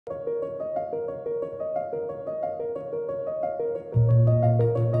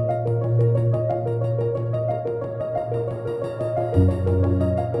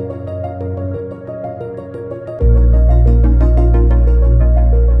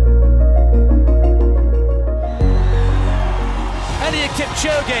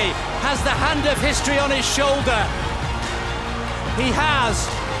Kipchoge has the hand of history on his shoulder. He has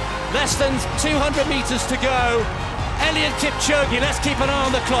less than 200 meters to go. Eliud Kipchoge, let's keep an eye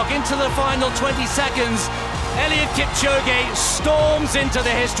on the clock, into the final 20 seconds. Eliud Kipchoge storms into the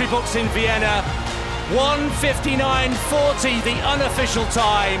history books in Vienna. 1:59.40, the unofficial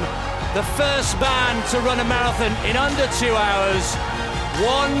time. The first man to run a marathon in under 2 hours.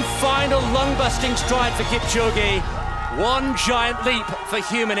 One final lung-busting stride for Kipchoge. One giant leap for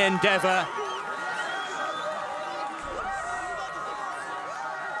human endeavour.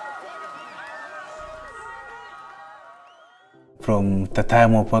 From the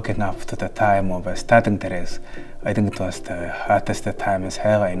time of waking up to the time of starting the race, I think it was the hardest time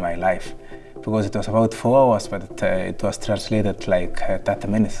ever in my life, because it was about 4 hours, but it was translated like 30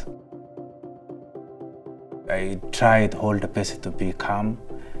 minutes. I tried all the pace to be calm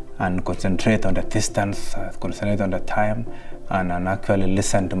and concentrate on the distance, concentrate on the time, and actually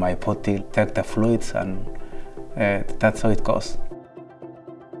listen to my body, take the fluids, and that's how it goes.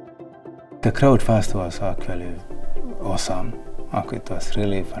 The crowd first was actually awesome. It was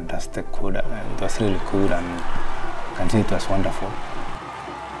really fantastic, good. It was really good, and you can see it was wonderful.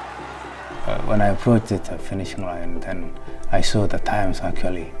 When I approached the finishing line, then I saw the times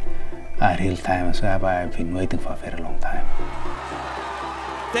actually are real times whereby I've been waiting for a very long time.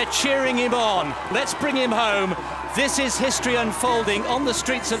 They're cheering him on. Let's bring him home. This is history unfolding on the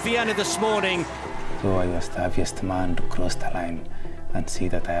streets of Vienna this morning. So I was the happiest man to cross the line and see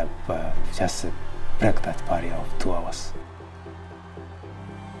that I have just break that barrier of 2 hours.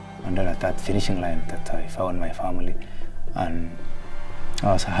 And then at that finishing line that I found my family, and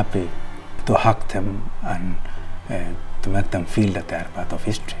I was happy to hug them and to make them feel that they are part of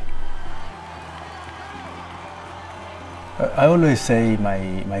history. I always say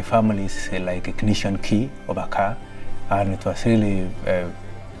my family is like ignition key of a car, and it was really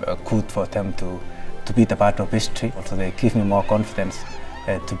good for them to be the part of history. Also, they give me more confidence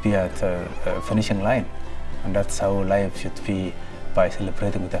to be at the finishing line, and that's how life should be, by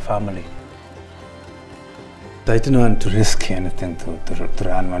celebrating with the family. I didn't want to risk anything to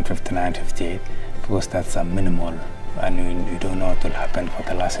run 1:59.58, because that's a minimal, and you don't know what will happen for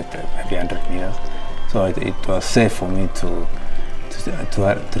the last maybe 100 meters. So it was safe for me to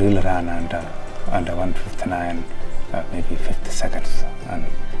really run under 1:59, maybe 50 seconds, and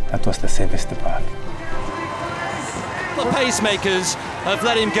that was the safest part. The pacemakers have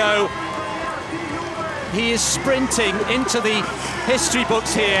let him go. He is sprinting into the history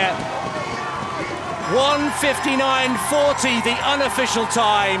books here. 1:59.40, the unofficial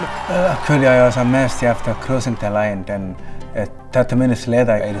time. Actually, I was amazed after crossing the line. Then 30 minutes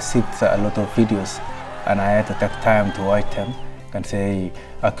later, I received a lot of videos, and I had to take time to watch them. I can say,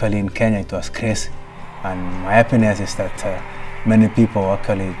 actually in Kenya it was crazy. And my happiness is that many people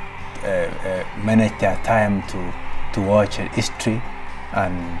actually manage their time to watch history.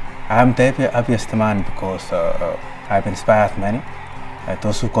 And I'm the happiest man because I've inspired many.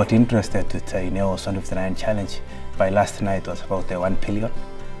 Those who got interested with the INEOS 1:59 challenge, by last night was about 1 billion,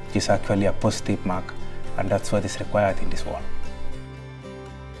 which is actually a positive mark, and that's what is required in this world.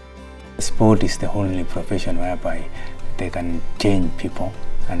 Sport is the only profession whereby they can change people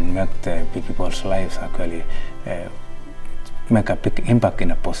and make the people's lives actually make a big impact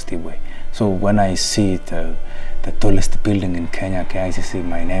in a positive way. So when I see the tallest building in Kenya, KICC,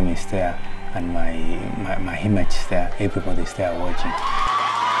 my name is there and my image is there, everybody is there watching.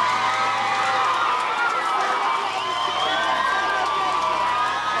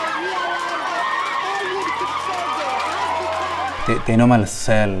 They normally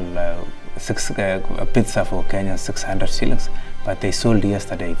sell a pizza for Kenya 600 shillings, but they sold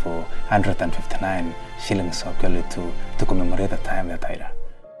yesterday for 159 shillings actually to commemorate the time that I ran.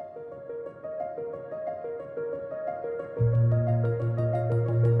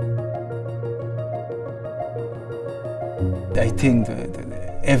 I think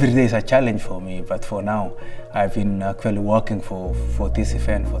every day is a challenge for me, but for now, I've been actually working for this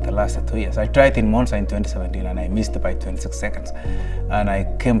event for the last 2 years. I tried in Monza in 2017 and I missed by 26 seconds. And I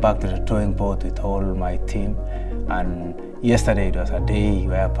came back to the drawing board with all my team. And yesterday it was a day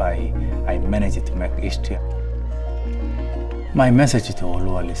whereby I managed to make history. My message to all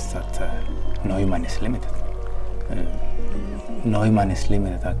world is that no human is limited. No human is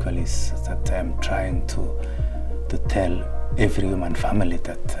limited actually is that I'm trying to tell every human family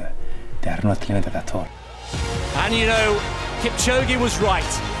that they are not limited at all. And you know, Kipchoge was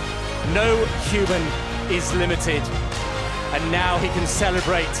right. No human is limited. And now he can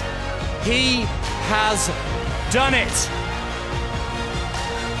celebrate. He has done it.